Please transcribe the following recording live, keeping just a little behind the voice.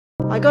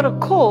I got a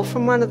call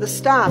from one of the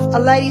staff. A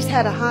lady's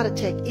had a heart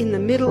attack in the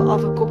middle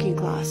of a cooking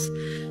class.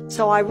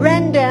 So I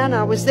ran down.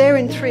 I was there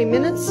in 3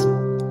 minutes.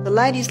 The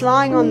lady's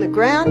lying on the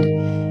ground.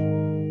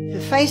 Her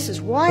face is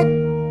white.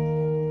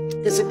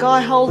 There's a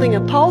guy holding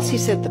a pulse. He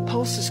said, the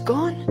pulse is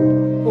gone.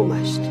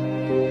 Almost.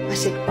 I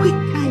said, quick,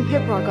 cayenne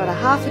pepper. I got a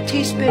half a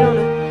teaspoon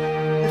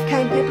of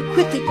cayenne pepper.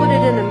 Quickly put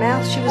it in her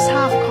mouth. She was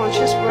half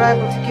conscious. We're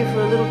able to give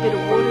her a little bit of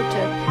water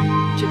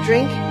to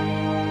drink.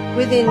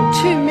 Within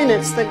 2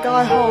 minutes, the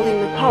guy holding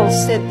the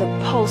pulse said the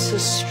pulse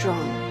is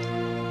strong.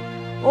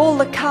 All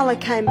the colour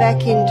came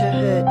back into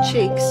her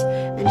cheeks,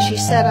 and she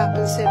sat up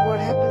and said, what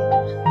happened?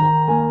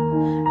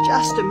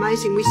 Just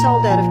amazing. We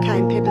sold out of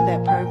cayenne pepper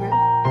that program.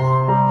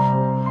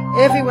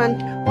 Everyone,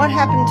 what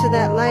happened to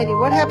that lady?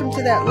 What happened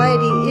to that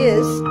lady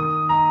is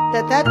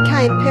that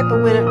cayenne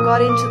pepper, when it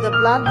got into the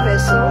blood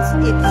vessels,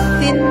 it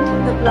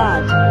thinned the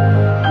blood.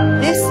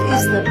 This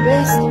is the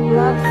best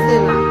blood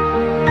thinner.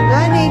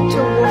 No need to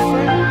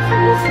warfarin,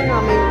 I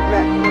mean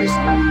rat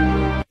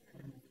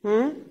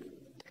poison.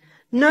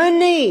 No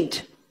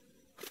need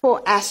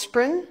for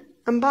aspirin.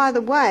 And by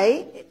the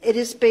way, it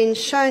has been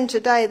shown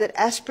today that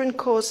aspirin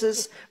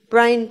causes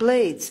brain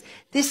bleeds.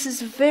 This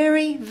is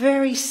very,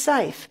 very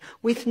safe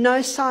with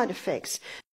no side effects.